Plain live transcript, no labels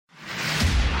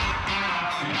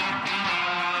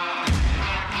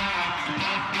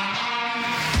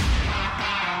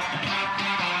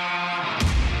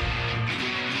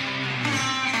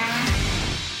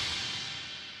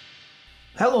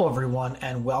Hello, everyone,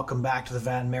 and welcome back to the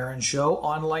Van Maren Show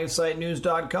on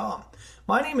LifeSiteNews.com.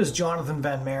 My name is Jonathan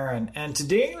Van Maren, and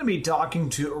today I'm going to be talking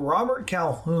to Robert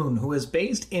Calhoun, who is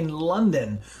based in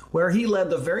London, where he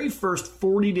led the very first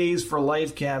 40 Days for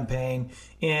Life campaign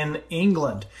in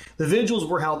England. The vigils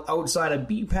were held outside a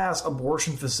B-Pass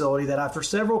abortion facility that, after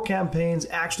several campaigns,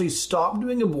 actually stopped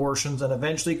doing abortions and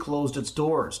eventually closed its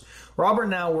doors. Robert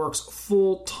now works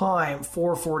full-time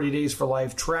for 40 Days for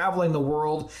Life, traveling the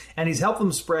world, and he's helped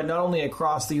them spread not only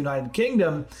across the United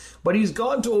Kingdom, but he's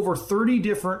gone to over 30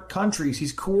 different countries.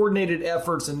 He's coordinated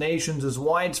efforts in nations as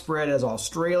widespread as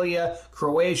Australia,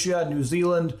 Croatia, New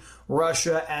Zealand,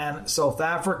 Russia, and South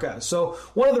Africa. So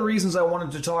one of the reasons I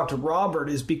wanted to talk to Robert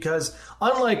is because,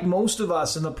 unlike most of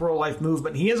us in the pro-life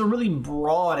movement, he has a really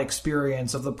broad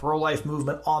experience of the pro-life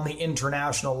movement on the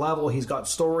international level. He's got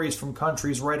stories from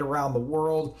countries right around the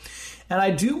world. And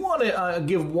I do want to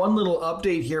give one little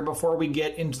update here before we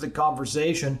get into the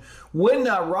conversation. When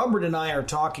Robert and I are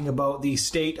talking about the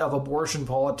state of abortion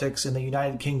politics in the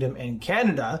United Kingdom and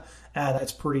Canada, and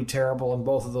it's pretty terrible in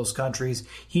both of those countries,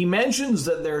 he mentions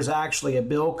that there's actually a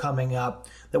bill coming up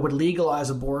that would legalize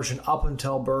abortion up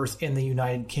until birth in the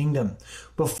United Kingdom.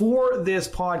 Before this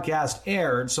podcast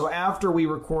aired, so after we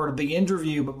recorded the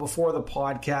interview, but before the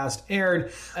podcast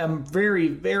aired, I'm very,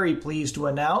 very pleased to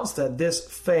announce that this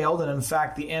failed. And in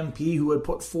fact, the MP who had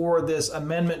put forward this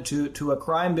amendment to a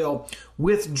crime bill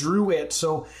withdrew it.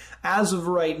 So as of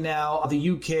right now, the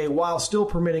UK, while still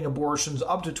permitting abortions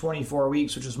up to 24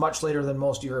 weeks, which is much later than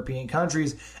most European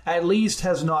countries, at least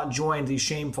has not joined the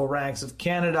shameful ranks of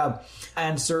Canada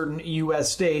and certain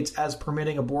US states as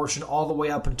permitting abortion all the way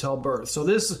up until birth. So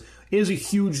this is a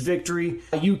huge victory.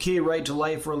 UK Right to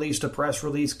Life released a press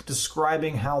release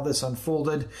describing how this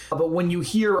unfolded. But when you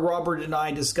hear Robert and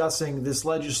I discussing this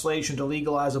legislation to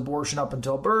legalize abortion up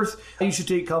until birth, you should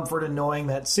take comfort in knowing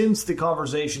that since the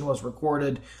conversation was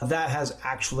recorded, that has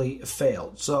actually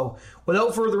failed. So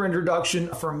without further introduction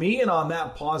from me, and on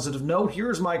that positive note,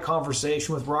 here's my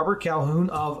conversation with Robert Calhoun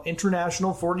of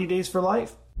International 40 Days for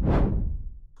Life.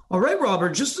 All right,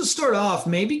 Robert, just to start off,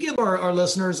 maybe give our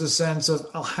listeners a sense of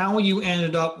how you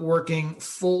ended up working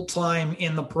full-time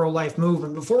in the pro-life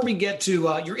movement before we get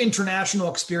to your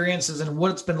international experiences and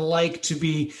what it's been like to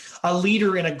be a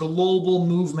leader in a global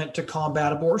movement to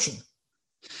combat abortion.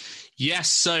 Yes,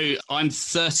 so I'm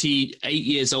 38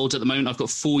 years old at the moment. I've got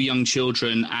 4 young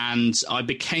children, and I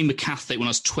became a Catholic when I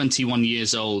was 21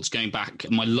 years old, going back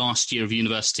my last year of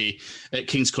university at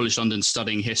King's College London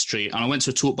studying history. And I went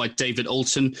to a talk by David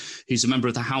Alton, who's a member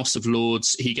of the House of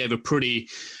Lords. He gave a pretty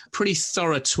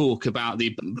thorough talk about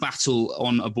the battle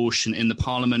on abortion in the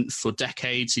Parliament for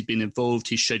decades. He'd been involved.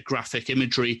 He showed graphic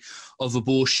imagery of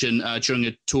abortion during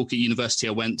a talk at university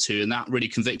I went to, and that really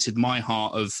convicted my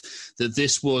heart of that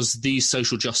this was the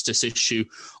social justice issue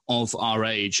of our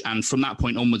age. And from that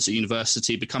point onwards at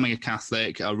university, becoming a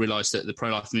Catholic, I realized that the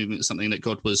pro-life movement was something that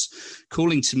God was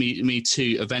calling to me to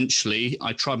eventually.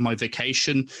 I tried my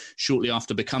vocation shortly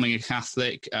after becoming a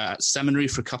Catholic at seminary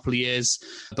for a couple of years.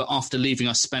 But after leaving,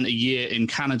 I spent a year in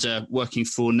Canada working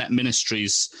for Net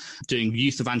Ministries, doing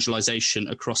youth evangelization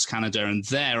across Canada. And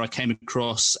there I came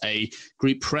across a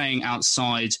group praying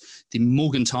outside the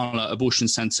Morgenthaler Abortion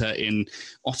Centre in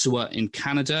Ottawa in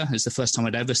Canada. It's the first time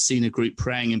I'd ever seen a group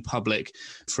praying in public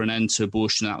for an end to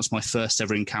abortion. That was my first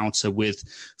ever encounter with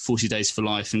 40 Days for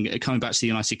Life. And coming back to the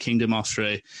United Kingdom after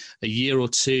a year or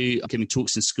two, giving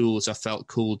talks in schools, I felt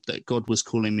called that God was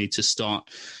calling me to start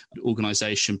an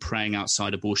organisation praying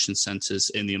outside abortion centres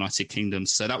in the United Kingdom.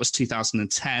 So that was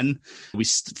 2010. We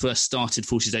first started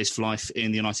 40 Days for Life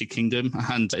in the United Kingdom,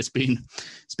 and it's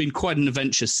been quite an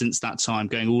adventure since that time,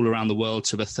 going all around the world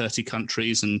to over 30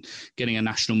 countries and getting a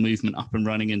national movement up and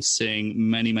running and seeing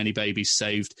many, many babies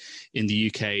saved in the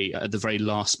UK at the very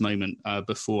last moment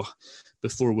before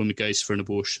a woman goes for an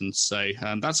abortion. So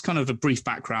that's kind of a brief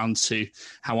background to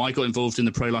how I got involved in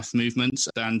the pro-life movement.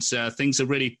 And things are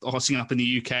really hotting up in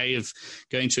the UK of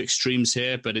going to extremes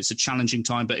here, but it's a challenging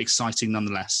time, but exciting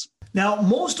nonetheless. Now,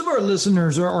 most of our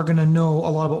listeners are going to know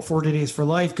a lot about 40 Days for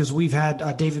Life because we've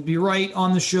had David B. Wright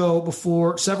on the show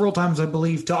before several times, I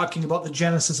believe, talking about the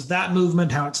genesis of that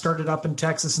movement, how it started up in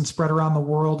Texas and spread around the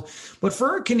world. But for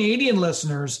our Canadian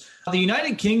listeners, the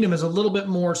United Kingdom is a little bit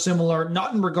more similar,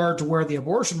 not in regard to where the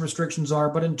abortion restrictions are,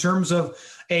 but in terms of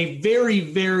a very,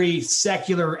 very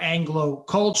secular Anglo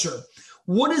culture.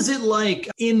 What is it like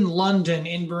in London,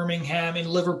 in Birmingham, in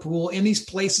Liverpool, in these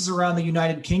places around the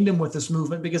United Kingdom with this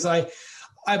movement? Because I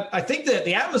think that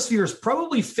the atmosphere is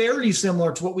probably fairly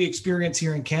similar to what we experience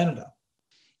here in Canada.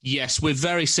 Yes, we're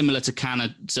very similar to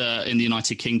Canada in the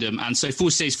United Kingdom. And so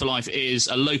 40 Days for Life is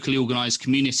a locally organised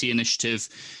community initiative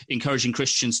encouraging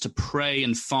Christians to pray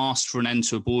and fast for an end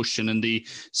to abortion. And the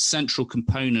central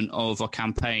component of our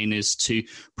campaign is to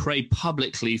pray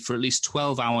publicly for at least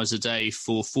 12 hours a day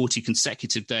for 40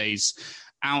 consecutive days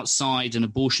outside an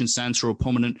abortion centre or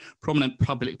prominent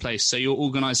public place. So you're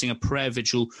organising a prayer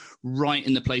vigil right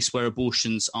in the place where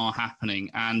abortions are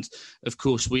happening. And of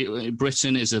course,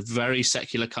 Britain is a very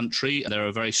secular country. There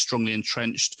are very strongly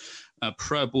entrenched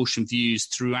pro-abortion views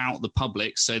throughout the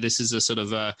public. So this is a sort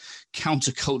of a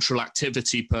countercultural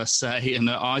activity per se. And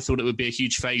I thought it would be a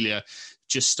huge failure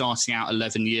just starting out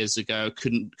 11 years ago.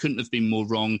 Couldn't have been more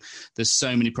wrong. There's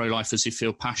so many pro-lifers who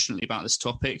feel passionately about this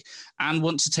topic and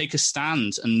want to take a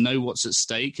stand and know what's at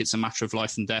stake. It's a matter of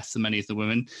life and death for many of the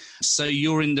women. So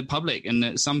you're in the public,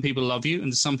 and some people love you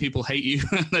and some people hate you.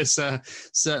 There's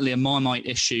certainly a Marmite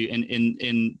issue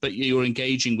but you're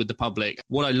engaging with the public.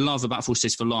 What I love about 40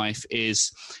 Days for Life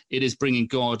is it is bringing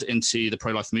God into the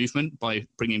pro-life movement by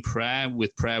bringing prayer.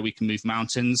 With prayer, we can move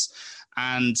mountains.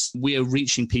 And we are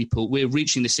reaching people. We're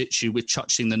reaching this issue. We're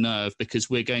touching the nerve because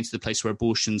we're going to the place where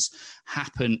abortions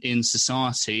happen in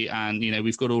society. And,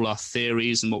 we've got all our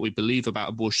theories and what we believe about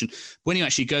abortion. When you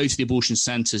actually go to the abortion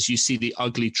centres, you see the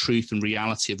ugly truth and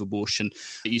reality of abortion.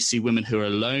 You see women who are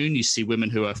alone. You see women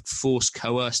who are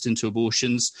coerced into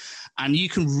abortions. And you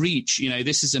can reach,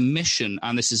 this is a mission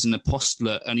and this is an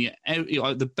apostolate. And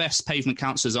the best pavement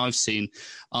counsellors I've seen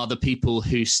are the people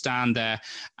who stand there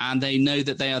and they know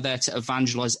that they are there to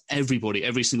evangelize everybody,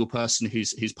 every single person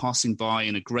who's passing by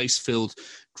in a grace-filled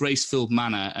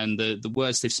manner. And the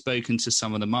words they've spoken to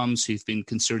some of the mums who've been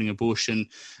considering abortion,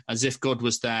 as if God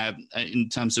was there in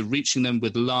terms of reaching them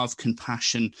with love,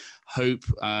 compassion, hope,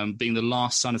 being the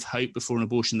last sign of hope before an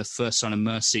abortion, the first sign of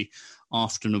mercy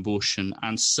after an abortion.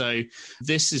 And so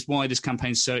this is why this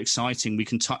campaign is so exciting. We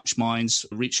can touch minds,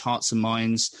 reach hearts and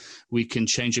minds. We can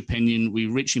change opinion. We're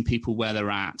reaching people where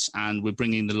they're at, and we're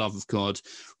bringing the love of God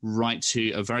right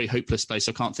to a very hopeless place.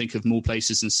 I can't think of more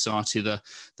places in society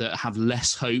that have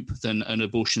less hope than an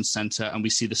abortion centre, and we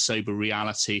see the sober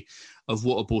reality of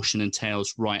what abortion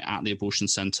entails right at the abortion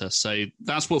centre. So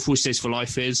that's what 40 Days for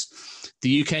Life is.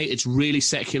 The UK, it's really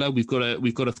secular. We've got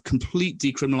a complete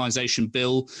decriminalisation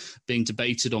bill being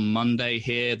debated on Monday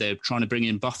here. They're trying to bring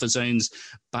in buffer zones,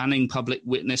 banning public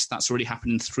witness. That's already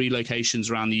happened in 3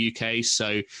 locations around the UK.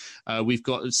 So we've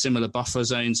got similar buffer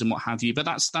zones and what have you. But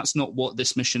that's not what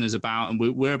this mission is about. And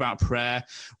we're about prayer.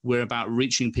 We're about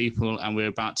reaching people, and we're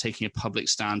about taking a public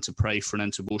stand to pray for an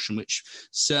end to abortion, which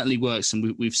certainly works.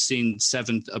 And we've seen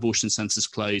 7 abortion centres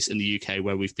close in the UK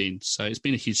where we've been. So it's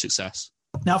been a huge success.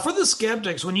 Now, for the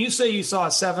skeptics, when you say you saw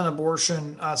 7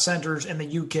 abortion centres in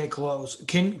the UK close,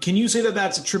 can you say that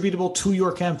that's attributable to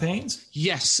your campaigns?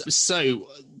 Yes. So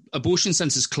abortion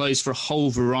centres close for a whole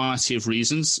variety of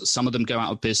reasons. Some of them go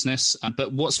out of business.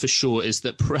 But what's for sure is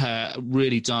that prayer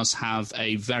really does have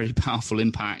a very powerful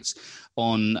impact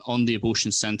on the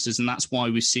abortion centres. And that's why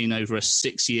we've seen over a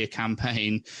 6-year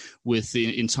campaign with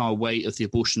the entire weight of the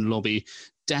abortion lobby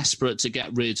desperate to get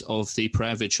rid of the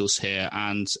prayer vigils here.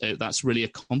 And that's really a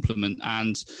compliment.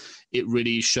 And it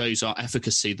really shows our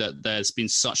efficacy that there's been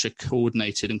such a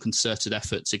coordinated and concerted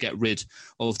effort to get rid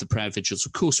of the prayer vigils.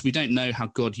 Of course, we don't know how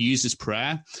God uses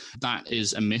prayer. That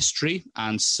is a mystery.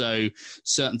 And so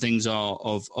certain things are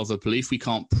of a belief. We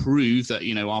can't prove that,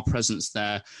 our presence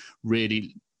there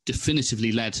really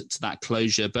definitively led to that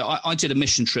closure. But I did a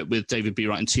mission trip with David B.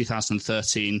 Wright in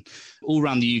 2013 all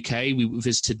around the UK. We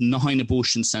visited 9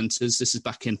 abortion centres. This is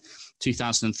back in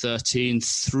 2013,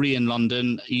 3 in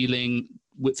London, Ealing,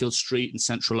 Whitfield Street in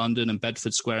central London, and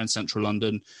Bedford Square in central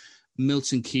London,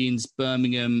 Milton Keynes,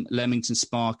 Birmingham, Leamington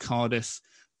Spa, Cardiff,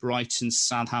 Brighton,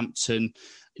 Southampton.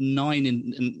 9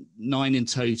 in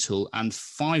total, and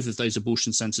 5 of those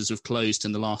abortion centres have closed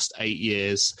in the last 8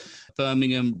 years.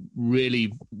 Birmingham,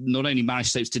 really, not only marriage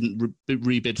states didn't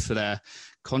rebid for their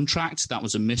contract. That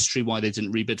was a mystery why they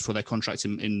didn't rebid for their contract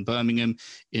in Birmingham.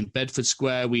 In Bedford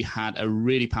Square, we had a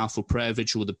really powerful prayer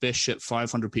vigil with the bishop.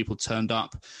 500 people turned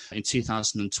up in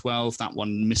 2012. That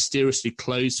one mysteriously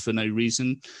closed for no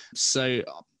reason. So,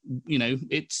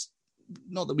 it's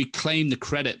not that we claim the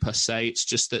credit per se, it's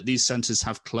just that these centres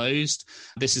have closed.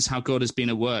 This is how God has been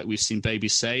at work. We've seen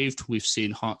babies saved, we've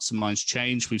seen hearts and minds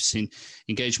changed, we've seen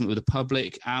engagement with the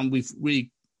public, and we've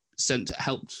really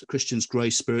helped Christians grow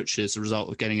spiritually as a result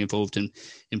of getting involved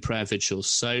in prayer vigils.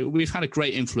 So we've had a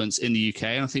great influence in the UK,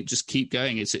 and I think just keep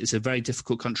going. It's a very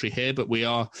difficult country here, but we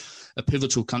are a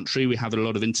pivotal country. We have a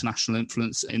lot of international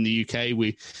influence in the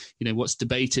UK. What's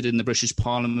debated in the British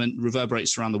Parliament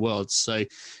reverberates around the world. So,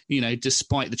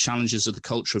 despite the challenges of the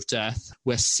culture of death,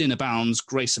 where sin abounds,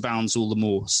 grace abounds all the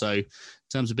more. So in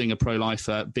terms of being a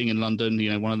pro-lifer, being in London,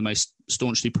 one of the most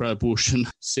staunchly pro-abortion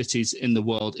cities in the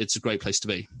world, it's a great place to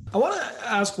be. I want to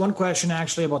ask one question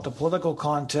actually about the political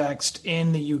context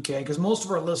in the UK, because most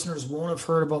of our listeners won't have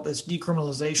heard about this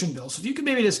decriminalization bill. So if you could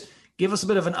maybe just give us a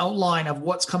bit of an outline of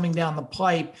what's coming down the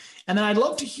pipe. And then I'd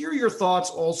love to hear your thoughts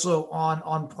also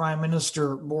on Prime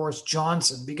Minister Boris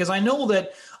Johnson, because I know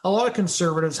that a lot of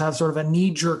conservatives have sort of a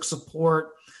knee-jerk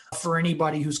support for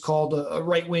anybody who's called a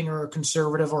right-wing or a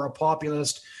conservative or a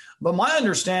populist. But my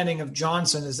understanding of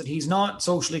Johnson is that he's not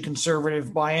socially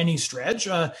conservative by any stretch.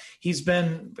 He's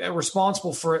been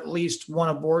responsible for at least one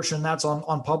abortion. That's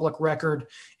on public record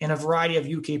in a variety of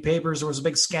UK papers. There was a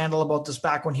big scandal about this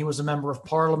back when he was a member of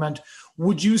parliament.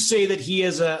 Would you say that he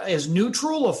is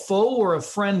neutral, a foe, or a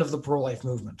friend of the pro-life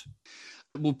movement?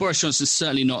 Well, Boris Johnson is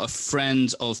certainly not a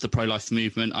friend of the pro-life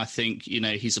movement. I think,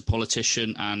 he's a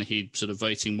politician and he's sort of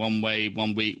voting one way,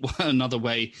 1 week, another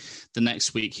way the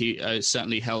next week. He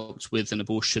certainly helped with an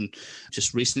abortion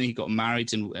just recently. He got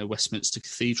married in Westminster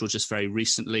Cathedral just very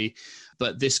recently.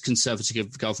 But this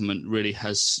Conservative government really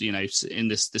has, in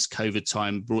this COVID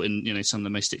time, brought in, some of the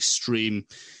most extreme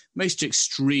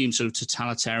sort of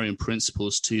totalitarian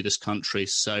principles to this country.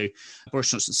 So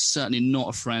Boris Johnson's certainly not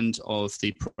a friend of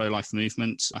the pro-life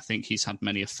movement. I think he's had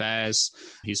many affairs.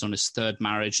 He's on his third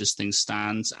marriage as things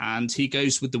stand, and he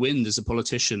goes with the wind as a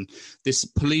politician. This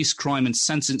police, crime and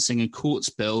sentencing and courts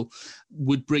bill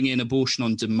would bring in abortion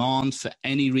on demand for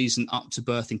any reason up to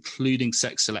birth, including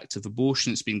sex-selective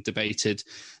abortion. It's being debated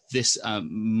this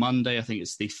Monday. I think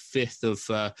it's the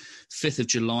 5th of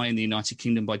July in the United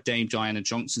Kingdom by Dame Diana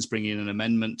Johnson's bringing in an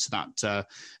amendment to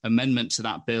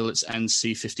that bill. It's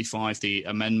NC 55, the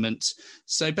amendment.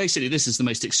 So basically, this is the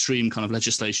most extreme kind of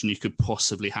legislation you could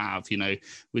possibly have.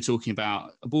 We're talking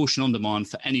about abortion on demand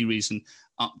for any reason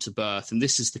up to birth, and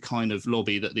this is the kind of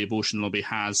lobby that the abortion lobby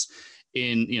has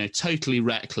in, totally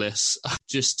reckless,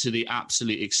 just to the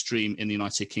absolute extreme in the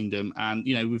United Kingdom. And,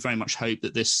 we very much hope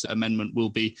that this amendment will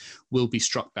be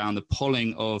struck down. The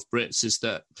polling of Brits is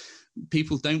that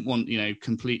people don't want,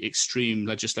 complete extreme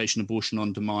legislation, abortion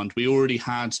on demand. We already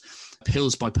had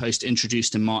pills by post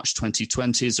introduced in March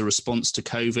 2020 as a response to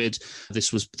COVID.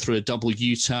 This was through a double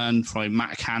U-turn from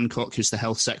Matt Hancock, who's the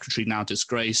health secretary, now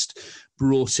disgraced,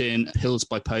 brought in pills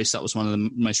by post. That was one of the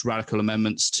most radical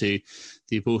amendments to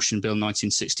the abortion bill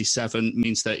 1967. It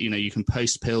means that, you can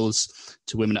post pills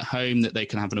to women at home, that they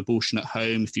can have an abortion at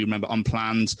home. If you remember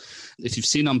Unplanned, if you've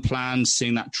seen Unplanned,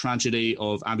 seeing that tragedy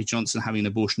of Abby Johnson having an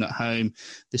abortion at home,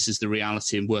 this is the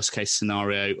reality and worst case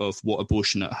scenario of what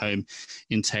abortion at home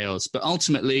entails. But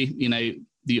ultimately,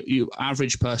 the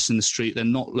average person in the street, they're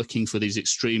not looking for these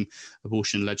extreme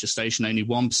abortion legislation. Only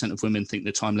 1% of women think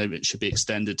the time limit should be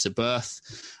extended to birth.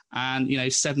 And,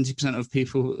 70% of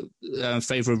people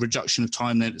favour a reduction of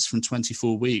time limits from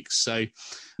 24 weeks. So,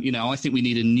 I think we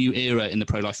need a new era in the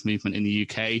pro-life movement in the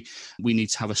UK. We need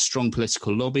to have a strong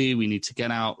political lobby. We need to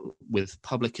get out with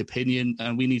public opinion,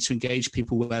 and we need to engage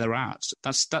people where they're at.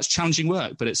 That's challenging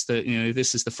work, but it's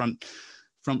this is the front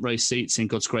row seats in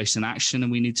God's grace and action,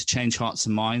 and we need to change hearts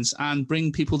and minds and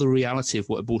bring people the reality of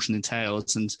what abortion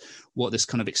entails and what this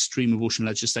kind of extreme abortion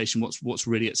legislation, what's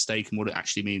really at stake and what it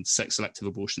actually means, sex-selective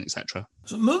abortion, etc.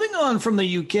 So moving on from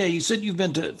the UK, you said you've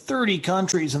been to 30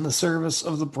 countries in the service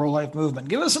of the pro-life movement.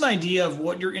 Give us an idea of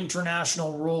what your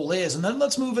international role is, and then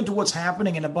let's move into what's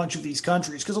happening in a bunch of these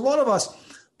countries, because a lot of us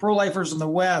pro-lifers in the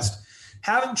West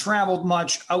haven't traveled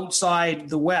much outside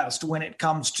the West when it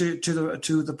comes to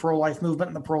the pro-life movement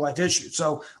and the pro-life issue.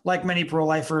 So like many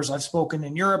pro-lifers, I've spoken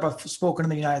in Europe, I've spoken in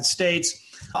the United States.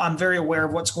 I'm very aware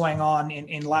of what's going on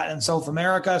in Latin and South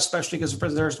America, especially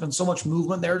because there's been so much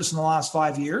movement there just in the last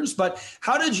 5 years. But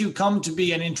how did you come to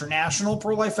be an international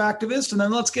pro-life activist? And then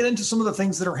let's get into some of the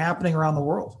things that are happening around the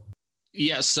world.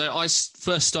 Yeah, so I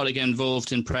first started getting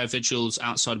involved in prayer vigils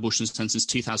outside abortion centres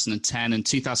 2010. In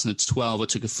 2012, I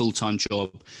took a full-time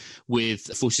job with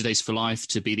 40 Days for Life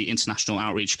to be the international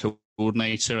outreach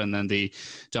coordinator and then the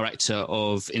director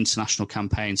of international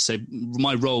campaigns. So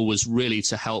my role was really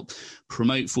to help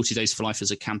promote 40 Days for Life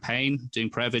as a campaign, doing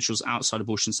prayer vigils outside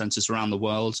abortion centres around the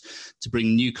world to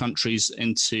bring new countries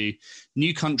into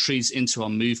our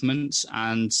movement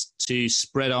and to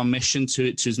spread our mission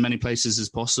to as many places as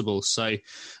possible. So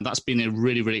that's been a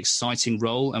really, really exciting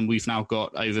role. And we've now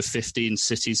got over 15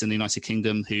 cities in the United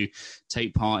Kingdom who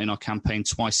take part in our campaign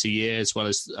twice a year, as well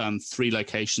as 3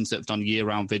 locations that have done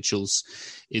year-round vigils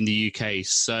in the UK.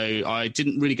 So I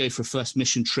didn't really go for a first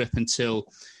mission trip until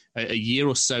a year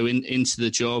or so into the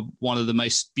job. One of the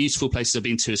most beautiful places I've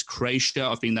been to is Croatia.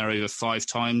 I've been there over 5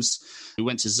 times. We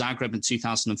went to Zagreb in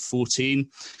 2014.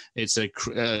 It's a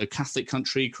Catholic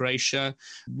country, Croatia.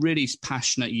 Really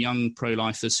passionate young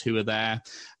pro-lifers who are there.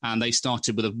 And they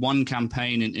started with one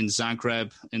campaign in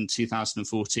Zagreb in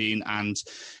 2014. And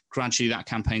gradually that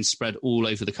campaign spread all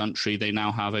over the country. They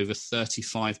now have over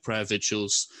 35 prayer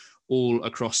vigils all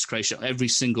across Croatia. Every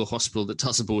single hospital that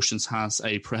does abortions has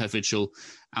a prayer vigil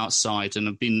outside, and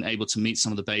I've been able to meet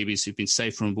some of the babies who've been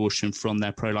saved from abortion from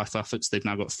their pro-life efforts. They've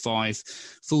now got 5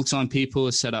 full-time people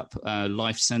who set up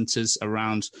life centres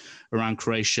around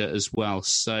Croatia as well.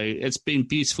 So it's been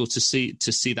beautiful to see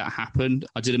that happen.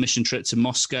 I did a mission trip to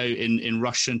Moscow in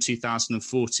Russia in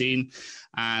 2014,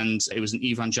 and it was an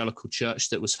evangelical church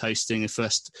that was hosting a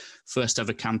first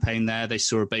ever campaign there. They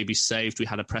saw a baby saved. We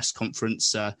had a press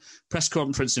conference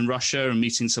in Russia and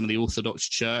meeting some of the Orthodox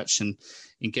Church and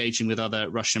engaging with other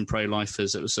Russian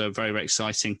pro-lifers. It was a very, very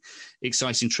exciting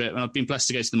trip. And I've been blessed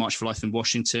to go to the March for Life in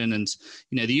Washington. And,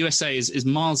 the USA is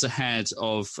miles ahead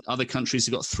of other countries.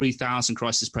 They've got 3,000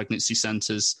 crisis pregnancy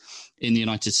centers in the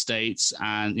United States.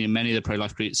 And many of the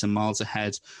pro-life groups are miles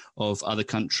ahead of other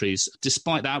countries.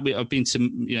 Despite that, I've been to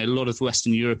a lot of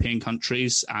Western European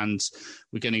countries, and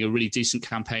we're getting a really decent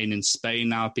campaign in Spain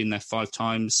now. I've been there 5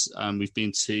 times. We've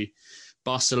been to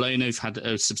Barcelona. We've had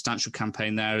a substantial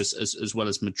campaign there as well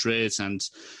as Madrid. And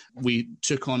we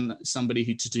took on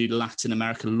somebody to do Latin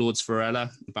America, Lourdes Varela,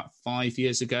 about 5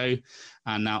 years ago.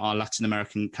 And now our Latin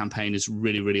American campaign is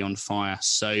really, really on fire.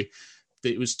 So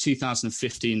it was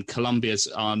 2015. Colombia's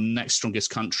our next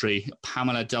strongest country.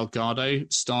 Pamela Delgado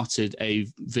started a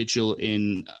vigil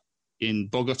in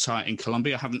Bogota in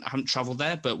Colombia. I haven't traveled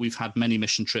there, but we've had many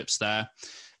mission trips there.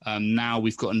 Now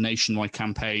we've got a nationwide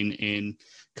campaign in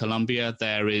Colombia.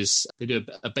 They do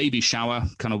a baby shower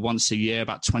kind of once a year.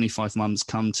 About 25 mums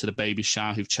come to the baby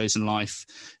shower who've chosen life,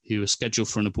 who are scheduled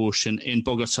for an abortion. In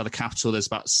Bogota, the capital, there's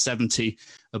about 70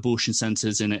 abortion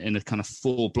centers in a kind of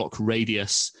 4-block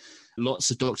radius.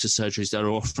 Lots of doctor surgeries that are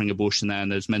offering abortion there,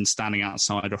 and there's men standing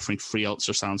outside offering free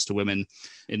ultrasounds to women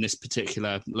in this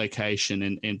particular location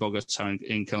in Bogota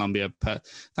in Colombia. But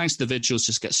thanks to the vigils,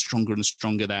 just get stronger and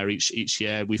stronger there each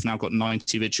year. We've now got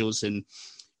 90 vigils in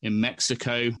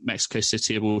Mexico. Mexico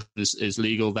City abortion is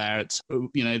legal there.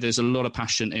 There's a lot of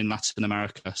passion in Latin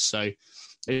America. So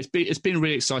it's been a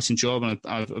really exciting job. And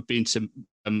I've been to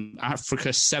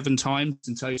Africa 7 times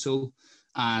in total.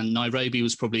 And Nairobi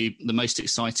was probably the most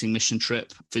exciting mission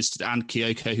trip. Visited Anne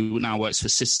Kyoko, who now works for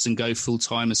Citizen Go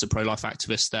full-time as a pro-life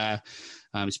activist there.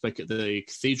 We spoke at the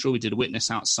cathedral. We did a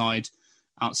witness outside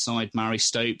Mary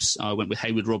Stopes. I went with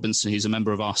Hayward Robinson, who's a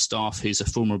member of our staff, who's a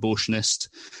former abortionist.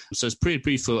 So it's pretty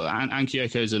beautiful. Anne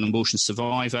Kyoko is an abortion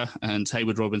survivor, and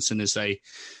Hayward Robinson is a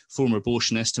former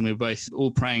abortionist. And we were both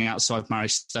all praying outside Mary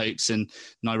Stopes in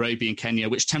Nairobi in Kenya,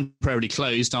 which temporarily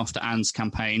closed after Anne's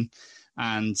campaign.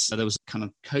 And there was a kind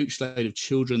of coach load of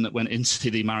children that went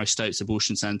into the Mary Stopes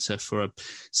Abortion Centre for a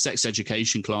sex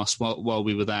education class while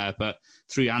we were there. But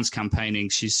through Anne's campaigning,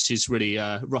 she's really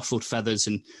ruffled feathers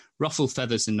in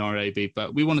Nairobi.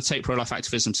 But we want to take pro-life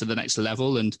activism to the next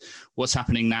level. And what's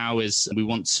happening now is we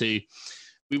want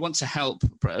to help.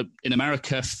 In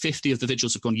America, 50 of the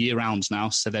vigils have gone year-round now.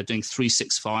 So they're doing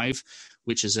 365,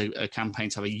 which is a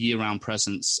campaign to have a year-round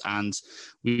presence. And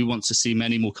we want to see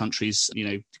many more countries,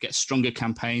 get stronger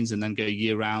campaigns and then go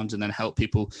year-round and then help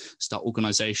people start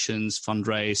organizations,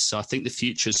 fundraise. So I think the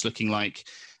future is looking like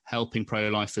helping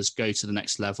pro-lifers go to the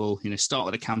next level, start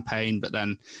with a campaign, but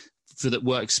then for that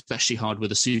work especially hard with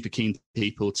the super keen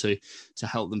people to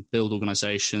help them build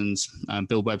organizations,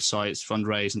 build websites,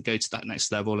 fundraise, and go to that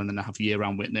next level, and then have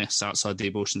year-round witness outside the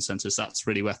abortion centers. That's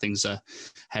really where things are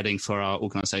heading for our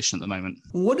organization at the moment.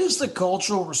 What is the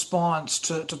cultural response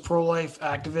to pro-life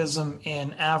activism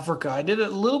in Africa? I did a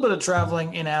little bit of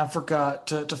traveling in Africa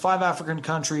to 5 African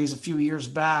countries a few years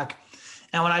back.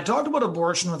 And when I talked about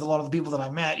abortion with a lot of the people that I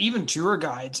met, even tour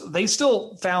guides, they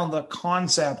still found the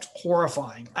concept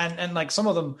horrifying. And like some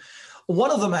of them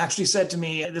One of them actually said to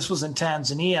me, this was in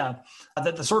Tanzania,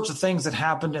 that the sorts of things that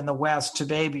happened in the West to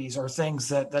babies are things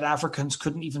that Africans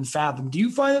couldn't even fathom. Do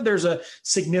you find that there's a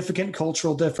significant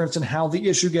cultural difference in how the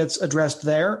issue gets addressed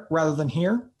there rather than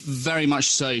here? Very much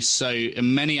so. So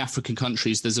in many African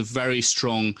countries, there's a very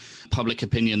strong public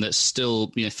opinion that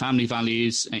still, family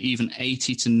values, even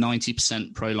 80 to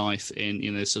 90% pro-life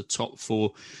in, sort of top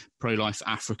 4 pro-life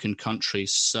African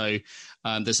countries. So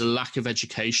there's a lack of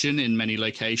education in many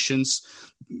locations.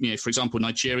 For example,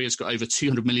 Nigeria's got over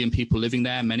 200 million people living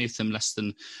there, many of them less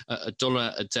than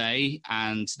 $1 a day.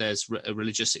 And there's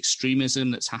religious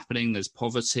extremism that's happening. There's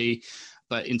poverty.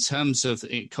 But in terms of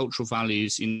cultural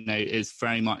values, is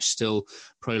very much still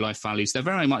pro-life values. They're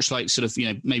very much like sort of,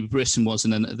 maybe Britain was in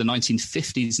the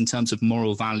 1950s in terms of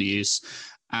moral values.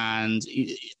 And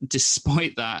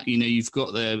despite that, you've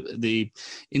got the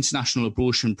international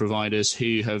abortion providers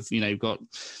who have, got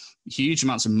huge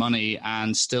amounts of money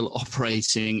and still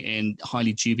operating in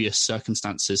highly dubious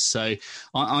circumstances. So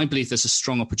I believe there's a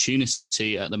strong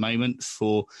opportunity at the moment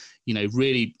for,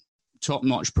 really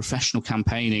top-notch professional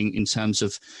campaigning in terms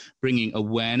of bringing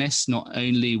awareness, not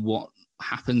only what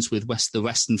happens with the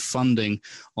Western funding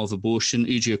of abortion.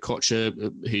 Uju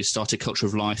Okocha, who started Culture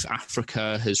of Life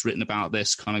Africa, has written about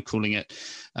this, kind of calling it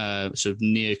sort of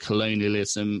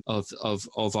neo-colonialism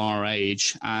of our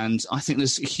age. And I think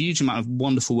there's a huge amount of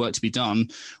wonderful work to be done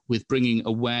with bringing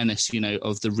awareness,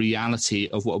 of the reality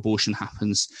of what abortion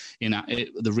happens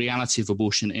the reality of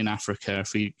abortion in Africa.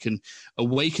 If we can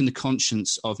awaken the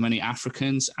conscience of many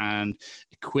Africans and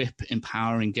equip,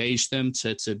 empower, engage them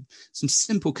to some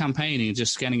simple campaigning,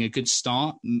 just getting a good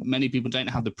start. Many people don't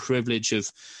have the privilege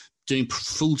of doing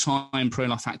full-time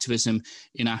pro-life activism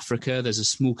in Africa. There's a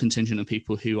small contingent of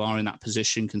people who are in that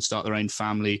position, can start their own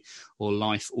family or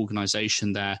life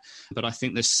organization there. But I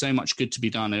think there's so much good to be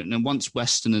done. And once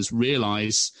Westerners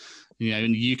realise,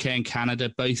 in the UK and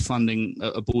Canada, both funding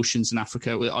abortions in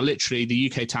Africa, are literally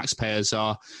the UK taxpayers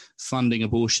are funding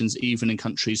abortions even in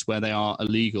countries where they are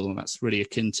illegal. And that's really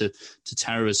akin to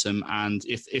terrorism. And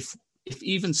if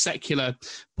even secular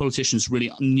politicians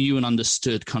really knew and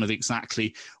understood kind of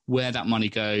exactly where that money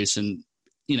goes, and,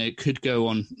 it could go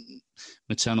on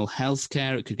maternal health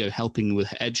care, it could go helping with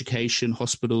education,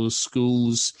 hospitals,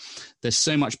 schools. There's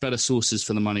so much better sources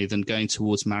for the money than going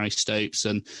towards Mary Stopes.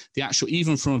 And the actual,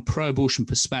 even from a pro-abortion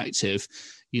perspective,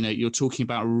 you're talking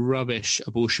about rubbish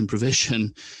abortion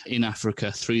provision in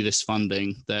Africa through this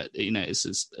funding that,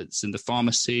 it's in the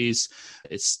pharmacies.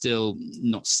 It's still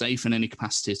not safe in any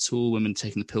capacity at all. Women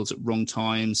taking the pills at wrong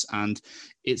times, and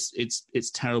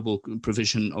it's terrible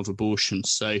provision of abortion.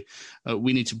 So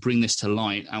we need to bring this to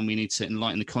light, and we need to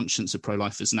enlighten the conscience of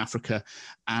pro-lifers in Africa,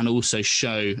 and also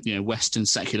show, Western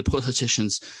secular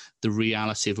politicians the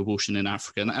reality of abortion in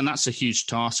Africa. And that's a huge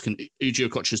task. And Uju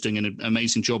Okocha is doing an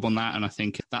amazing job on that. And I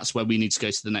think that's where we need to go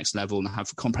to the next level and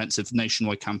have comprehensive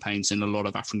nationwide campaigns in a lot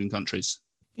of African countries.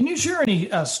 Can you share any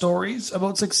stories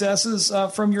about successes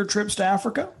from your trips to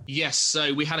Africa? Yes.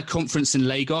 So we had a conference in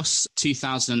Lagos,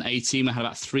 2018. We had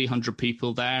about 300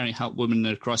 people there, and it helped women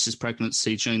in a crisis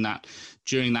pregnancy during that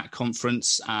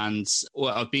conference. And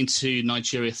I've been to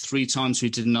Nigeria 3 times. We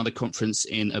did another conference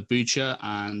in Abuja,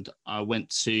 and I went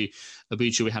to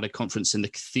Abuja. We had a conference in the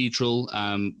cathedral.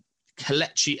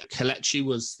 Kelechi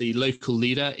was the local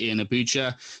leader in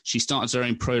Abuja. She started her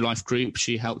own pro-life group.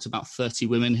 She helped about 30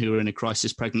 women who were in a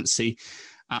crisis pregnancy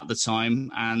at the time.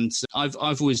 And I've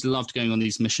always loved going on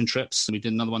these mission trips. We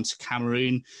did another one to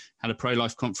Cameroon, had a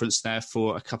pro-life conference there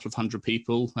for a couple of hundred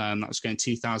people. That was going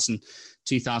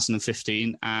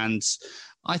 2015. And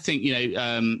I think,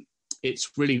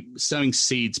 it's really sowing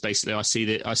seeds. Basically, I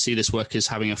see this work as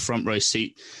having a front row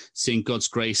seat, seeing God's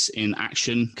grace in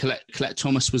action. Colette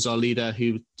Thomas was our leader,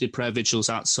 who did prayer vigils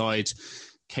outside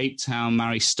Cape Town.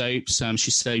 Mary Stopes,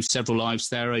 she saved several lives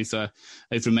there over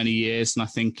many years, and I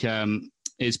think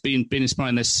it's been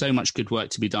inspiring. There's so much good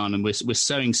work to be done, and we're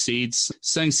sowing seeds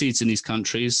in these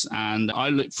countries, and I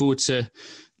look forward to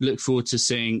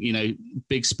seeing,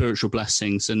 big spiritual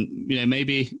blessings. And,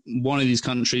 maybe one of these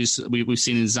countries we've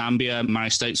seen in Zambia,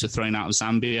 Mary Stopes were thrown out of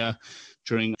Zambia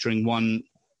during one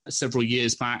several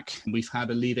years back. We've had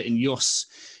a leader in Jos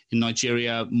in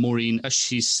Nigeria, Maureen.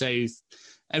 She's saved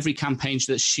every campaign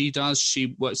that she does.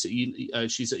 She works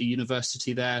she's at a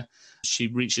university there. She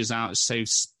reaches out,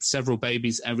 saves several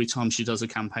babies every time she does a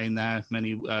campaign there.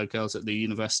 Many girls at the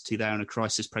university there in a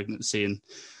crisis pregnancy, and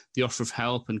the offer of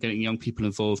help and getting young people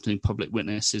involved in public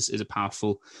witness is a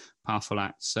powerful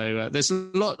act. So there's a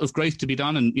lot of growth to be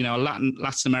done, and Latin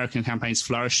American campaigns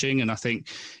flourishing. And I think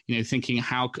thinking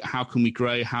how can we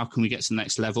grow, how can we get to the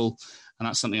next level, and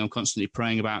that's something I'm constantly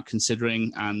praying about,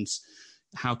 considering. And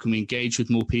how can we engage with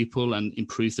more people and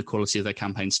improve the quality of their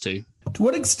campaigns too. To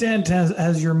what extent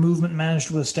has your movement managed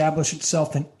to establish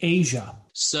itself in Asia?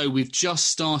 So we've just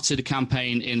started a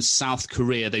campaign in South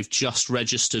Korea. They've just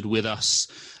registered with us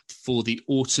for the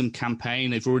autumn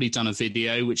campaign. They've already done a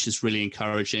video, which is really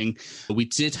encouraging. We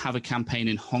did have a campaign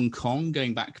in Hong Kong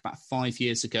going back about 5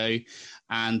 years ago.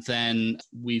 And then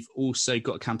we've also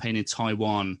got a campaign in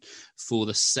Taiwan for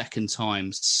the second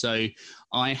time. So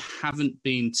I haven't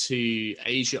been to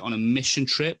Asia on a mission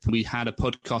trip. We had a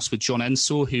podcast with John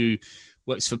Ensor, who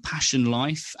works for Passion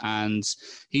Life, and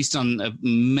he's done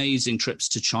amazing trips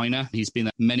to China. He's been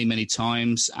there many, many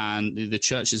times, and the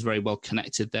church is very well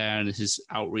connected there, and his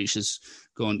outreach has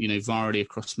gone, virally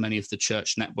across many of the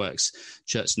church networks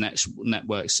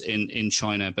in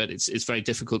China. But it's very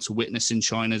difficult to witness in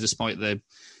China, despite the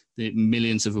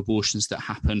millions of abortions that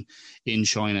happen in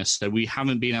China. So we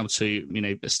haven't been able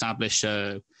to, establish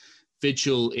a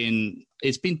vigil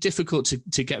it's been difficult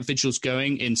to get vigils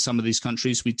going in some of these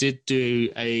countries. We did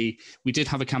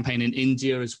have a campaign in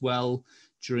India as well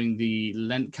during the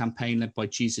Lent campaign led by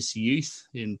Jesus Youth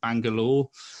in Bangalore.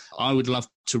 I would love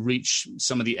to reach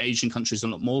some of the Asian countries a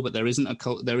lot more, but there isn't a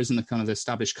kind of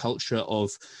established culture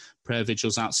of prayer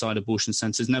vigils outside abortion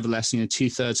centres. Nevertheless,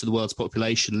 2/3 of the world's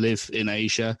population live in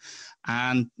Asia,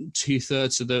 and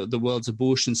 2/3 of the world's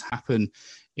abortions happen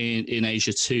in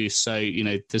Asia too. So,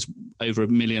 there's over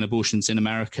 1 million abortions in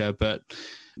America, but,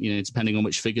 depending on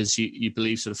which figures you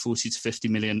believe, sort of 40 to 50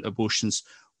 million abortions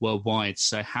worldwide.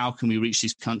 So how can we reach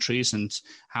these countries, and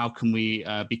how can we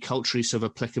be culturally sort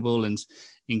of applicable and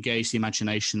engage the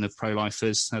imagination of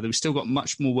pro-lifers? We've still got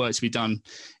much more work to be done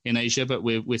in Asia, but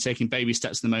we're taking baby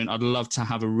steps at the moment. I'd love to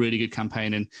have a really good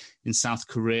campaign in South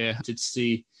Korea. I did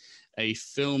see a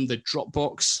film, The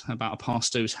Dropbox, about a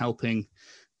pastor who's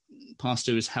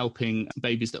helping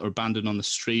babies that are abandoned on the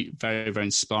street. Very, very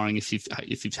inspiring. If you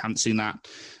haven't seen that,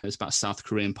 it's about a South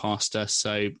Korean pastor.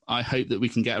 So I hope that we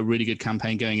can get a really good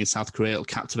campaign going in South Korea. It'll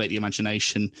captivate the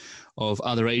imagination of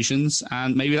other Asians,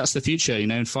 and maybe that's the future. In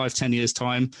 5-10 years'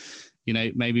 time,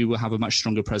 maybe we'll have a much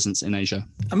stronger presence in Asia.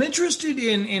 I'm interested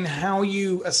in how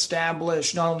you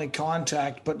establish not only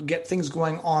contact, but get things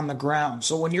going on the ground.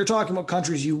 So when you're talking about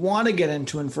countries you want to get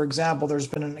into, and for example, there's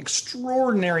been an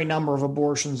extraordinary number of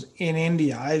abortions in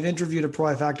India. I've interviewed a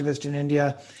pro-life activist in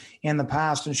India in the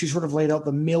past, and she sort of laid out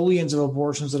the millions of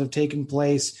abortions that have taken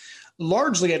place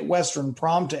largely at Western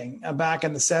prompting back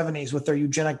in the 70s with their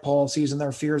eugenic policies and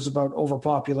their fears about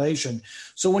overpopulation.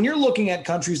 So when you're looking at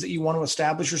countries that you want to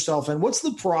establish yourself in, what's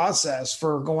the process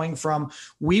for going from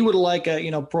we would like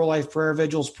pro-life prayer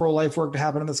vigils, pro-life work to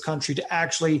happen in this country, to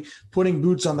actually putting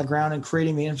boots on the ground and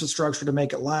creating the infrastructure to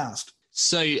make it last?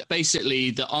 So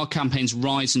basically, our campaigns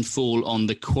rise and fall on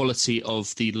the quality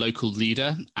of the local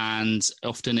leader, and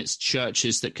often it's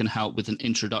churches that can help with an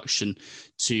introduction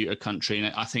to a country.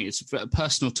 And I think it's a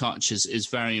personal touch is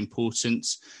very important,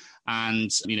 and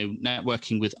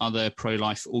networking with other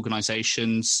pro-life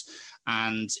organizations.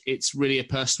 And it's really a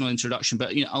personal introduction,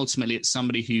 but ultimately it's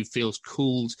somebody who feels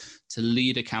called to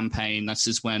lead a campaign. That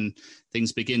is when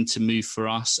things begin to move for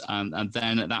us, and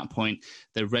then at that point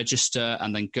they register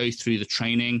and then go through the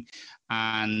training.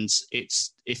 And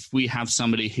it's, if we have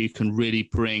somebody who can really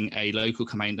bring a local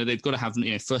campaign, they've got to have,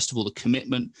 first of all, the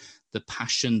commitment, the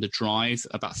passion, the drive.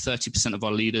 About 30% of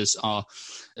our leaders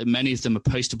many of them are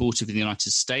post-abortive in the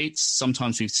United States.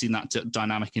 Sometimes we've seen that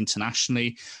dynamic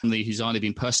internationally. Somebody who's either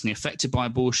been personally affected by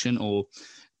abortion or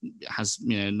has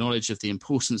knowledge of the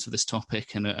importance of this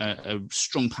topic and a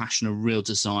strong passion, a real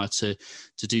desire to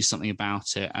do something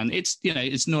about it. And it's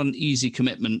it's not an easy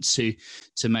commitment to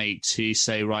make, to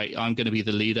say, right, I'm going to be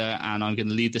the leader and I'm going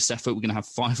to lead this effort. We're going to have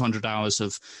 500 hours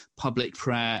of public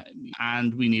prayer,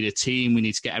 and we need a team. We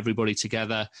need to get everybody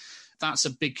together. That's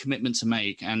a big commitment to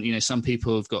make. And, some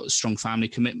people have got strong family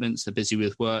commitments. They're busy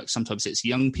with work. Sometimes it's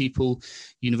young people,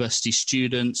 university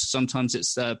students. Sometimes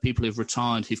it's people who've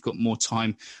retired, who've got more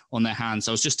time on their hands.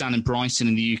 I was just down in Brighton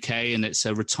in the UK, and it's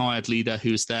a retired leader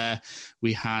who's there.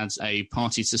 We had a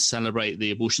party to celebrate the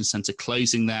abortion centre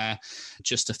closing there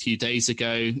just a few days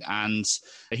ago. And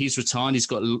he's retired. He's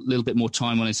got a little bit more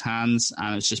time on his hands.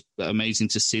 And it's just amazing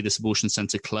to see this abortion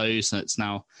centre close. And it's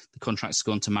now, the contract's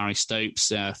gone to Mary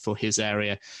Stopes for his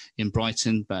area in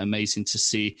Brighton, but amazing to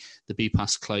see the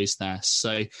BPAS close there.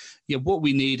 So what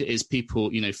we need is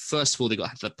people, first of all, they've got to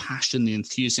have the passion, the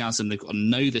enthusiasm, they've got to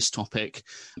know this topic,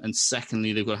 and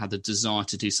secondly, they've got to have the desire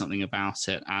to do something about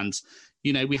it. And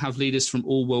we have leaders from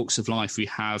all walks of life. We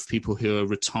have people who are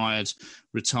retired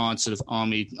sort of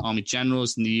army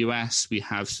generals in the US. We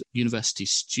have university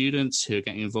students who are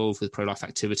getting involved with pro-life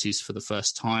activities for the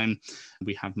first time.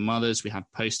 We have mothers, we have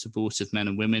post-abortive men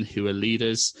and women who are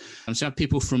leaders. And so we have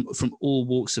people from all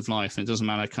walks of life. And it doesn't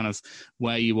matter kind of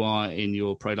where you are in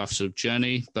your pro-life sort of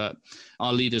journey, but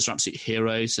our leaders are absolute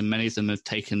heroes, and many of them have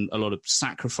taken a lot of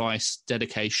sacrifice,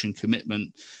 dedication,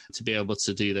 commitment to be able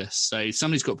to do this. So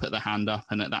somebody's got to put their hand up.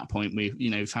 And at that point,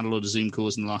 we've had a lot of Zoom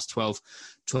calls in the last 12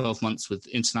 months with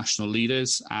international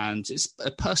leaders, and it's a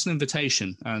personal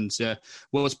invitation. And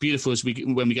what's beautiful is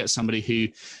when we get somebody who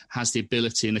has the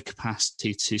ability and the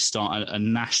capacity to start a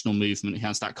national movement, who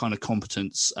has that kind of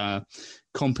competence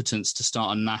to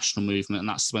start a national movement. And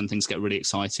that's when things get really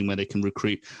exciting, where they can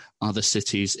recruit other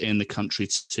cities in the country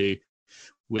to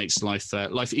makes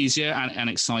life easier and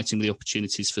exciting with the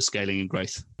opportunities for scaling and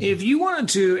growth. If you wanted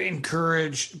to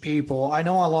encourage people, I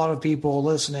know a lot of people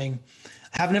listening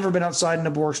have never been outside an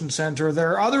abortion center.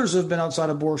 There are others who have been outside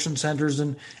abortion centers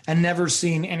and never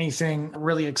seen anything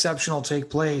really exceptional take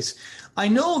place. I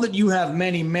know that you have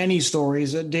many, many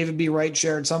stories. David B. Wright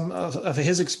shared some of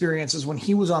his experiences when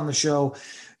he was on the show.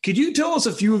 Could you tell us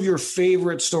a few of your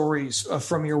favorite stories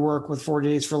from your work with 40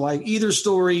 Days for Life, either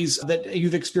stories that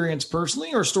you've experienced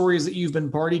personally or stories that you've been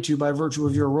party to by virtue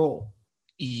of your role?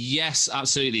 Yes,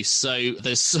 absolutely. So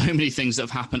there's so many things that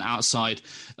have happened outside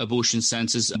abortion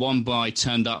centers. One boy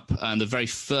turned up on the very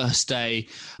first day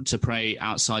to pray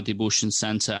outside the abortion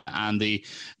center, and the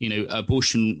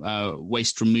abortion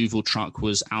waste removal truck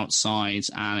was outside,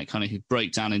 and he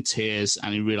broke down in tears,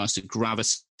 and he realized the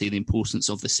gravity, the importance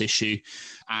of this issue,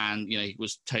 and he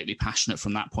was totally passionate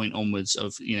from that point onwards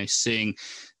of seeing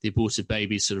the aborted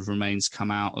baby's sort of remains come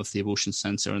out of the abortion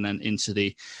center and then into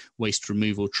the waste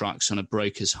removal trucks, and it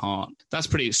broke his heart. That's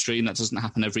pretty extreme. That doesn't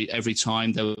happen every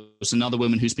time. There was another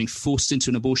woman who's being forced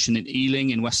into an abortion in Ealing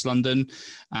in West London,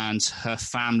 and her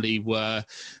family were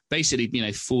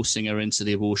basically forcing her into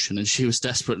the abortion, and she was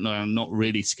desperate not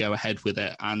really to go ahead with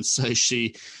it, and so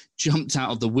she jumped out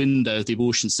of the window of the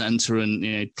abortion center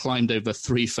and climbed over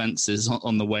 3 fences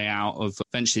on the way out.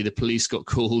 Eventually the police got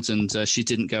called, and she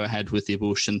didn't go ahead with the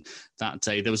abortion that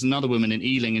day. There was another woman in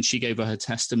Ealing, and she gave her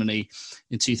testimony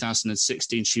in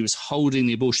 2016. She was holding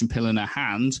the abortion pill in her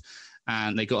hand,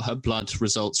 and they got her blood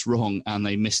results wrong, and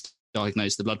they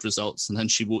misdiagnosed the blood results, and then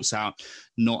she walks out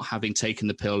not having taken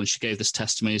the pill, and she gave this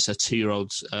testimony as her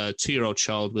two-year-old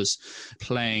child was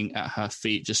playing at her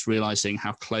feet, just realizing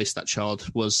how close that child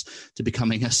was to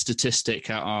becoming a statistic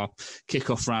at our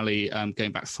kickoff rally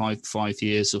going back five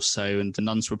years or so. And the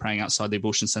nuns were praying outside the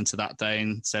abortion center that day,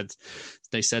 and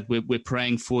they said we're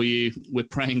praying for you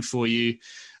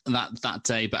that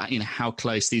day, but how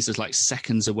close. These are like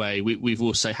seconds away. We've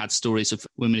also had stories of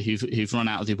women who've run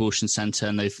out of the abortion center,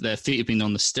 and their feet have been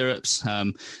on the stirrups.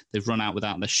 They've run out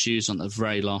without their shoes on the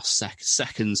very last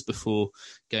seconds before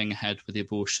going ahead with the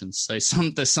abortion. So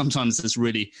sometimes there's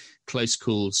really close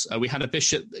calls. We had a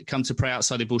bishop come to pray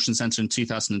outside the abortion center in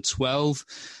 2012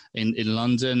 in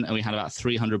London, and we had about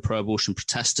 300 pro-abortion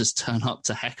protesters turn up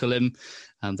to heckle him.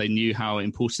 They knew how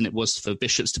important it was for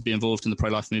bishops to be involved in the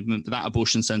pro-life movement, but that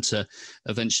abortion center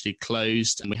eventually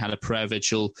closed, and we had a prayer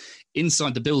vigil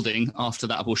inside the building after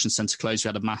that abortion center closed. We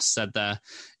had a mass said there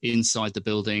inside the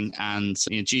building, and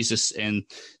Jesus'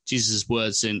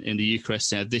 words in the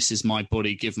Eucharist, this is my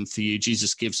body given for you.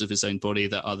 Jesus gives of his own body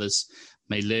that others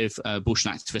may live.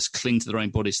 Abortion activists cling to their own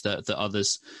bodies that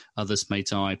others may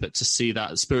die. But to see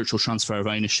that spiritual transfer of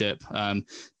ownership,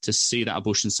 to see that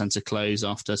abortion centre close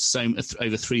after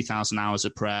over 3,000 hours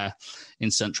of prayer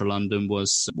in central London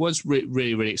was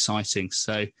really, really exciting.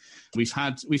 So we've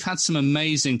had some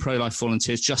amazing pro-life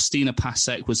volunteers. Justina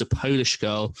Pasek was a Polish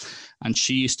girl, and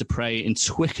she used to pray in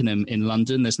Twickenham in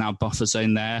London. There's now a buffer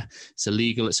zone there. It's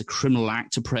illegal. It's a criminal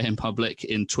act to pray in public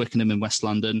in Twickenham in West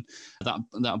London. That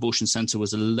abortion centre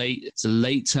was a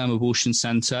late-term abortion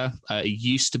centre.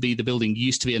 The building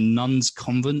used to be a nuns'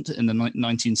 convent in the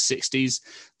 1960s.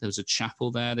 There was a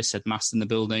chapel there. They said mass in the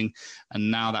building,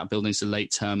 and now that building's a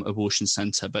late-term abortion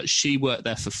centre. But she worked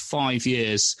there for 5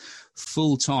 years,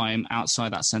 full-time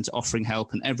outside that centre, offering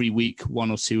help, and every week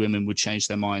 1 or 2 women would change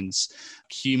their minds.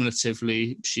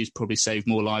 Cumulatively, she's probably saved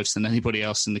more lives than anybody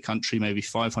else in the country, maybe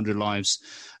 500 lives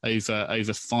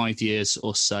over 5 years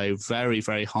or so. Very,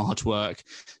 very hard work.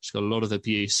 She's got a lot of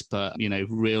abuse, but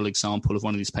real example of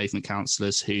one of these pavement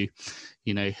counsellors who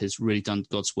has really done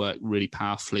God's work really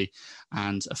powerfully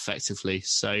and effectively.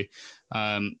 So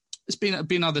there's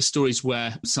been other stories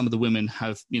where some of the women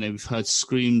have, we've heard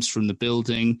screams from the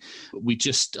building. I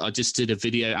just did a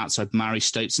video outside Mary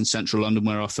Stopes in central London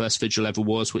where our first vigil ever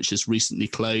was, which is recently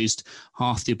closed.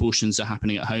 Half the abortions are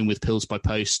happening at home with pills by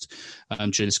post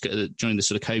during the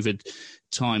sort of COVID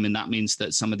time, and that means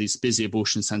that some of these busy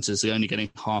abortion centres are only getting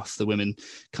half the women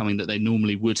coming that they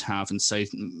normally would have, and so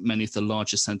many of the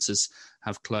larger centres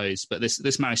have closed. But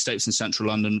this Mary Stopes in central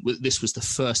London, this was the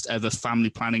first ever family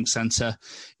planning centre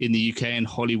in the UK. In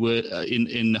Hollywood,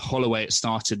 in Holloway, it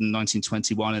started in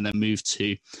 1921 and then moved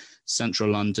to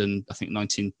central London, I think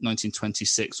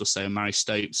 1926 or so. Mary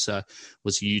Stopes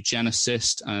was a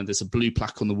eugenicist. There's a blue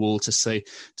plaque on the wall to see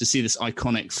this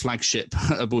iconic flagship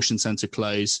abortion centre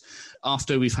close.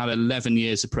 After we've had 11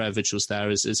 years of prayer vigils there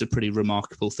is a pretty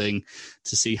remarkable thing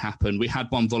to see happen. We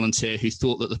had one volunteer who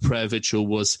thought that the prayer vigil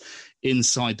was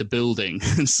inside the building.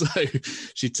 And so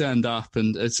she turned up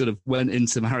and sort of went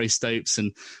into Mary Stopes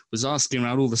and was asking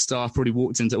around all the staff, probably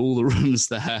walked into all the rooms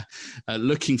there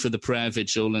looking for the prayer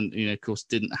vigil. And, of course,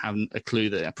 didn't have a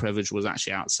clue that a prayer vigil was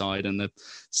actually outside. And the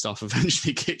staff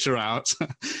eventually kicked her out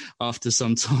after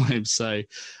some time. So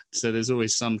there's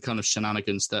always some kind of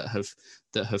shenanigans that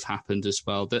have happened as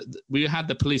well. We had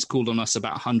the police called on us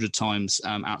about 100 times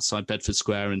outside Bedford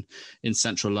Square in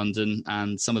central London,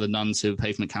 and some of the nuns who were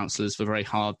pavement counsellors were very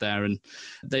hard there, and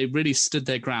they really stood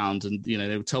their ground, and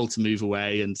they were told to move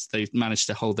away, and they managed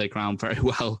to hold their ground very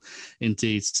well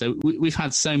indeed. So we've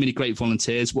had so many great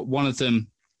volunteers. One of them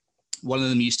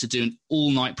used to do an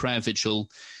all-night prayer vigil.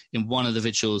 In one of the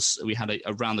vigils, we had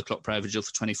a round-the-clock prayer vigil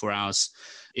for 24 hours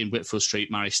in Whitfield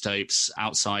Street, Mary Stopes,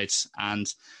 outside. And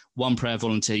one prayer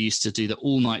volunteer used to do the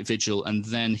all-night vigil, and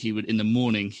then in the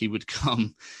morning, he would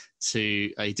come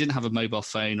he didn't have a mobile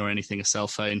phone or anything, a cell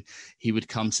phone. He would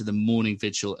come to the morning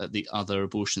vigil at the other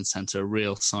abortion centre, a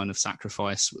real sign of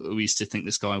sacrifice. We used to think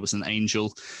this guy was an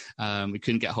angel. We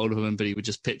couldn't get hold of him, but he would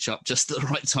just pitch up just at the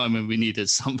right time when we needed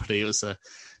somebody. It was a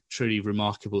truly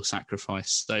remarkable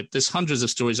sacrifice. So there's hundreds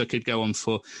of stories I could go on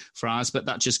for hours, but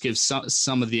that just gives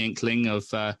some of the inkling of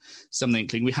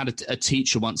We had a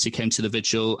teacher once who came to the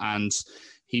vigil, and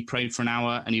he prayed for an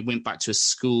hour, and he went back to his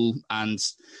school and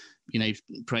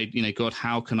prayed, God,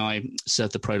 how can I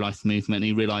serve the pro-life movement? And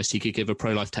he realised he could give a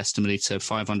pro-life testimony to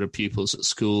 500 pupils at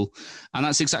school. And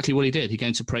that's exactly what he did. He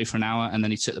came to pray for an hour, and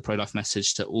then he took the pro-life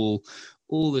message to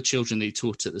all the children that he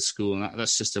taught at the school. And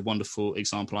that's just a wonderful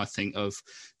example, I think, of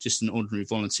just an ordinary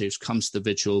volunteer who comes to the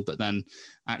vigil, but then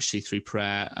actually through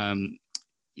prayer,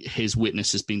 his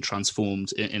witness has been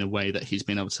transformed in a way that he's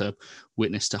been able to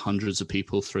witness to hundreds of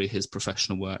people through his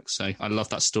professional work. So I love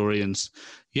that story. And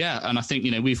I think,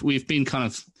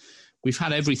 we've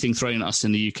had everything thrown at us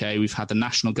in the UK. We've had the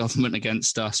national government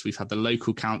against us. We've had the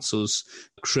local councils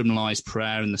criminalise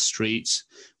prayer in the streets,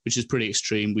 which is pretty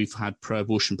extreme. We've had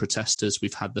pro-abortion protesters.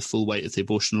 We've had the full weight of the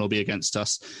abortion lobby against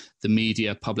us, the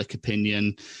media, public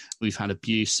opinion. We've had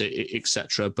abuse,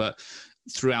 etc. But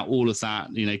throughout all of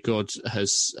that, God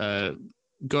has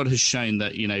shown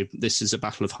that, this is a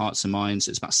battle of hearts and minds.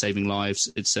 It's about saving lives.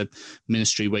 It's a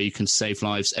ministry where you can save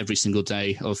lives every single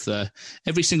day.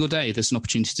 Every single day, there's an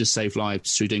opportunity to save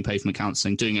lives through doing pavement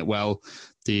counselling, doing it well.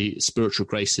 The spiritual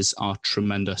graces are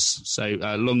tremendous. So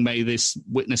long may this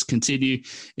witness continue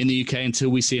in the UK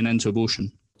until we see an end to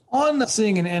abortion. On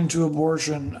seeing an end to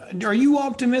abortion, are you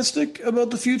optimistic about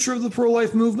the future of the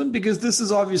pro-life movement? Because this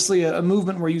is obviously a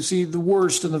movement where you see the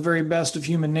worst and the very best of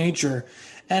human nature.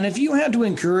 And if you had to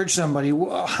encourage somebody,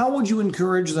 how would you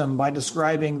encourage them by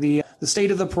describing the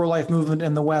state of the pro-life movement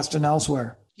in the West and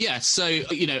elsewhere? Yeah, so,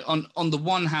 on the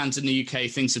one hand, in the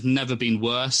UK, things have never been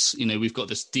worse. We've got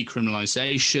this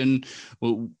decriminalisation.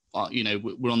 We're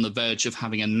on the verge of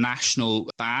having a national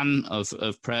ban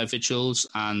of prayer vigils,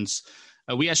 and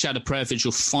we actually had a prayer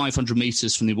vigil 500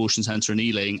 metres from the abortion centre in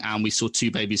Ealing, and we saw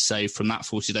 2 babies saved from that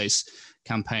 40 days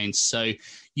campaign. So,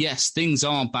 yes, things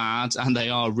are bad, and they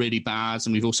are really bad.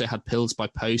 And we've also had pills by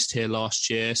post here last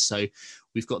year. So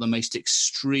we've got the most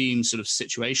extreme sort of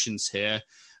situations here.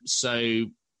 So,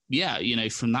 yeah,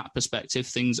 from that perspective,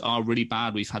 things are really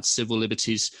bad. We've had civil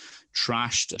liberties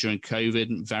trashed during COVID,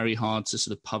 and very hard to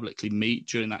sort of publicly meet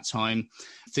during that time.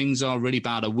 Things are really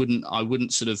bad. I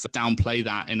wouldn't sort of downplay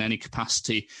that in any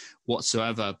capacity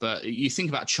whatsoever. But you think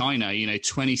about China,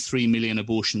 23 million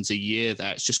abortions a year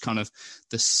there. It's just kind of,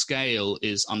 the scale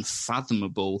is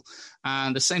unfathomable.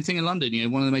 And the same thing in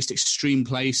London, one of the most extreme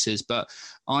places. But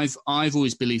I've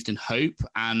always believed in hope,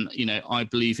 and, I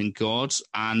believe in God,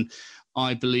 and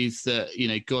I believe that,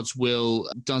 God's will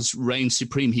does reign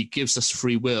supreme. He gives us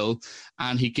free will,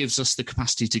 and he gives us the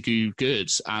capacity to do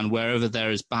good. And wherever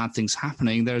there is bad things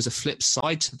happening, there is a flip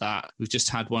side to that. We've just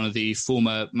had one of the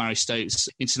former Mary Stopes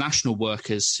international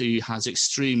workers who has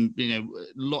extreme,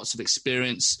 lots of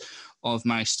experience of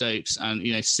Mary Stopes,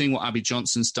 and, seeing what Abby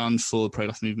Johnson's done for the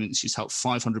pro-life movement. She's helped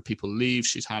 500 people leave.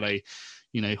 She's had a,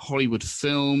 Hollywood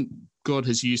film. God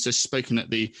has used her, spoken at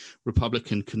the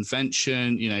Republican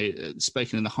convention,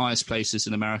 spoken in the highest places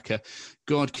in America.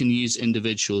 God can use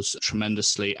individuals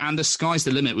tremendously, and the sky's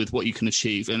the limit with what you can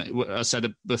achieve. And I said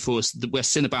it before, where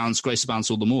sin abounds, grace abounds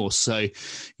all the more. So,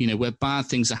 where bad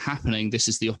things are happening, this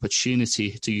is the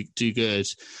opportunity to do good.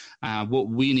 What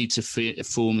we need to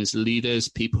form is leaders,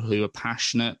 people who are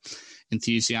passionate,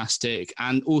 enthusiastic,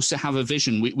 and also have a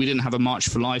vision. We didn't have a March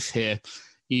for Life here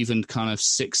even kind of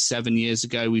 6-7 years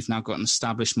ago. We've now got an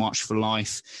established March for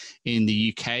Life in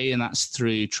the UK, and that's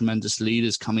through tremendous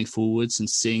leaders coming forwards and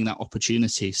seeing that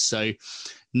opportunity. So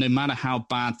no matter how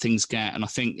bad things get, and I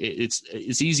think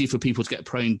it's easy for people to get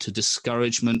prone to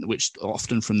discouragement, which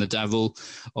often from the devil,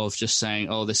 of just saying,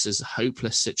 oh, this is a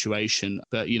hopeless situation.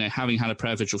 But, having had a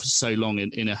prayer vigil for so long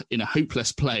in a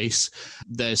hopeless place,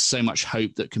 there's so much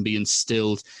hope that can be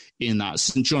instilled in that.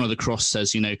 St. John of the Cross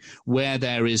says, where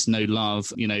there is no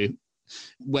love,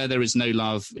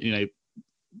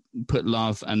 put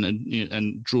love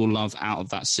and draw love out of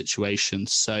that situation.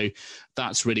 So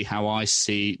that's really how I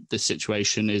see the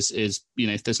situation is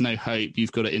if there's no hope,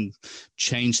 you've got to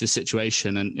change the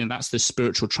situation, and that's the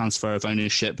spiritual transfer of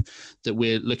ownership that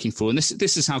we're looking for. And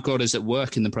this is how God is at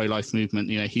work in the pro-life movement.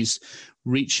 He's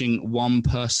reaching one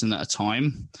person at a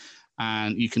time.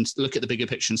 And you can look at the bigger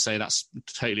picture and say that's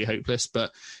totally hopeless.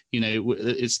 But,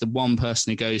 it's the one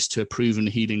person who goes to a proven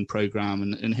healing program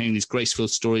and hearing these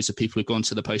grace-filled stories of people who've gone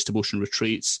to the post-abortion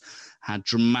retreats, had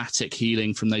dramatic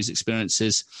healing from those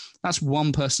experiences. That's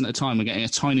one person at a time. We're getting a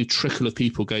tiny trickle of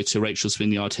people go to Rachel's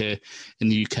Vineyard here in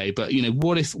the UK. But,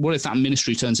 what if that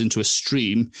ministry turns into a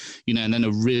stream, and then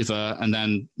a river, and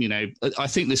then, I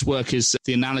think this work is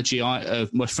the analogy a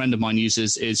friend of mine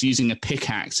uses is using a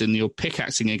pickaxe, and you're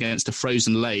pickaxing against a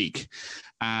frozen lake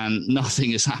and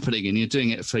nothing is happening, and you're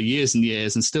doing it for years and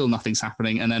years and still nothing's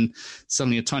happening. And then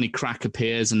suddenly a tiny crack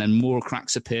appears, and then more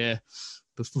cracks appear.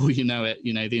 Before you know it,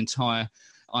 the entire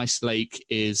ice lake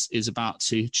is about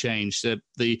to change.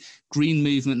 The green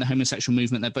movement, the homosexual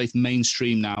movement, they're both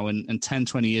mainstream now. And 10,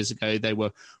 20 years ago, they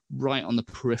were right on the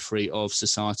periphery of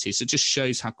society. So it just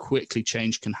shows how quickly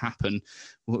change can happen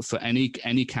for any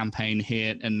campaign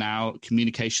here and now.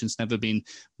 Communication's never been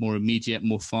more immediate,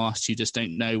 more fast. You just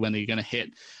don't know when you're going to hit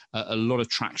a lot of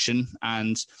traction.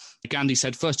 And Gandhi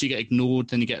said, first you get ignored,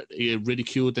 then you get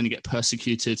ridiculed, then you get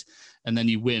persecuted, and then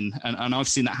you win. And I've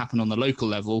seen that happen on the local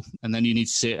level, and then you need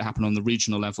to see it happen on the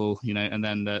regional level, and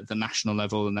then the national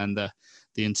level, and then the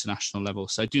international level.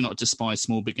 So do not despise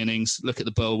small beginnings. Look at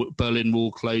the Berlin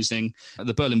Wall closing,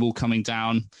 the Berlin Wall coming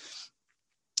down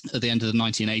at the end of the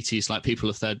 1980s. Like, people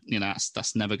have said,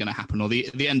 that's never going to happen. Or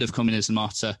the end of communism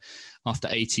after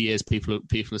 80 years, people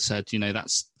have said,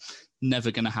 that's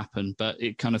never going to happen. But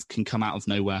it kind of can come out of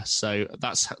nowhere. So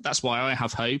that's why I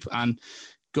have hope. And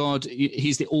God,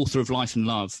 he's the author of life and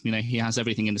love. He has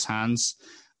everything in his hands.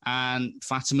 And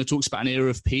Fatima talks about an era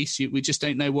of peace. We just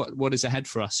don't know what is ahead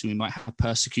for us. We might have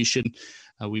persecution.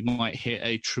 We might hit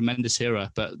a tremendous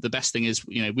era. But the best thing is,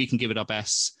 we can give it our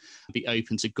best, be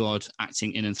open to God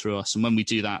acting in and through us. And when we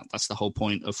do that, that's the whole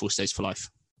point of 40 Days for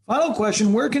Life. Final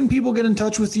question. Where can people get in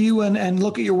touch with you and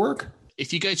look at your work?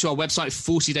 If you go to our website,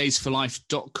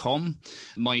 40daysforlife.com,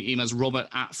 my email is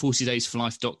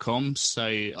robert@40daysforlife.com. So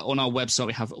on our website,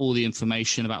 we have all the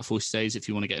information about 40 Days if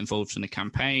you want to get involved in the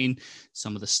campaign,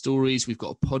 some of the stories. We've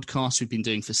got a podcast we've been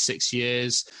doing for 6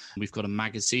 years. We've got a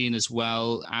magazine as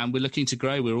well, and we're looking to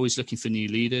grow. We're always looking for new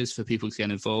leaders, for people to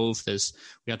get involved.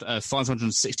 We had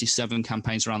 567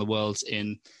 campaigns around the world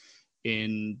in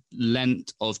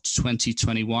Lent of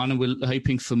 2021, and we're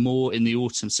hoping for more in the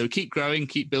autumn. So keep growing,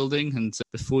 keep building, and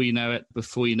before you know it,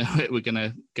 we're going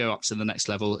to go up to the next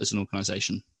level as an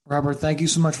organization. Robert, thank you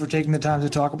so much for taking the time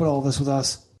to talk about all this with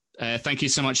us. Thank you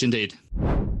so much indeed.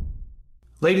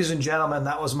 Ladies and gentlemen,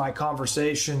 that was my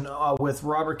conversation with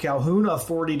Robert Calhoun of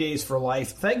 40 Days for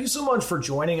Life. Thank you so much for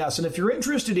joining us. And if you're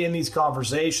interested in these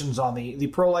conversations on the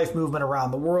pro-life movement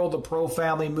around the world, the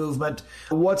pro-family movement,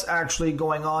 what's actually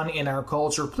going on in our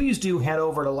culture, please do head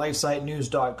over to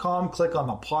lifesitenews.com, click on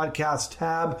the podcast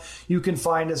tab. You can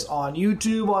find us on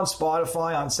YouTube, on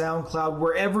Spotify, on SoundCloud,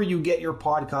 wherever you get your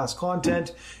podcast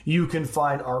content, you can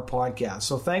find our podcast.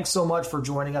 So thanks so much for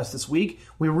joining us this week.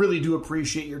 We really do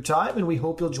appreciate your time, and we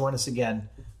hope you'll join us again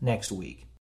next week.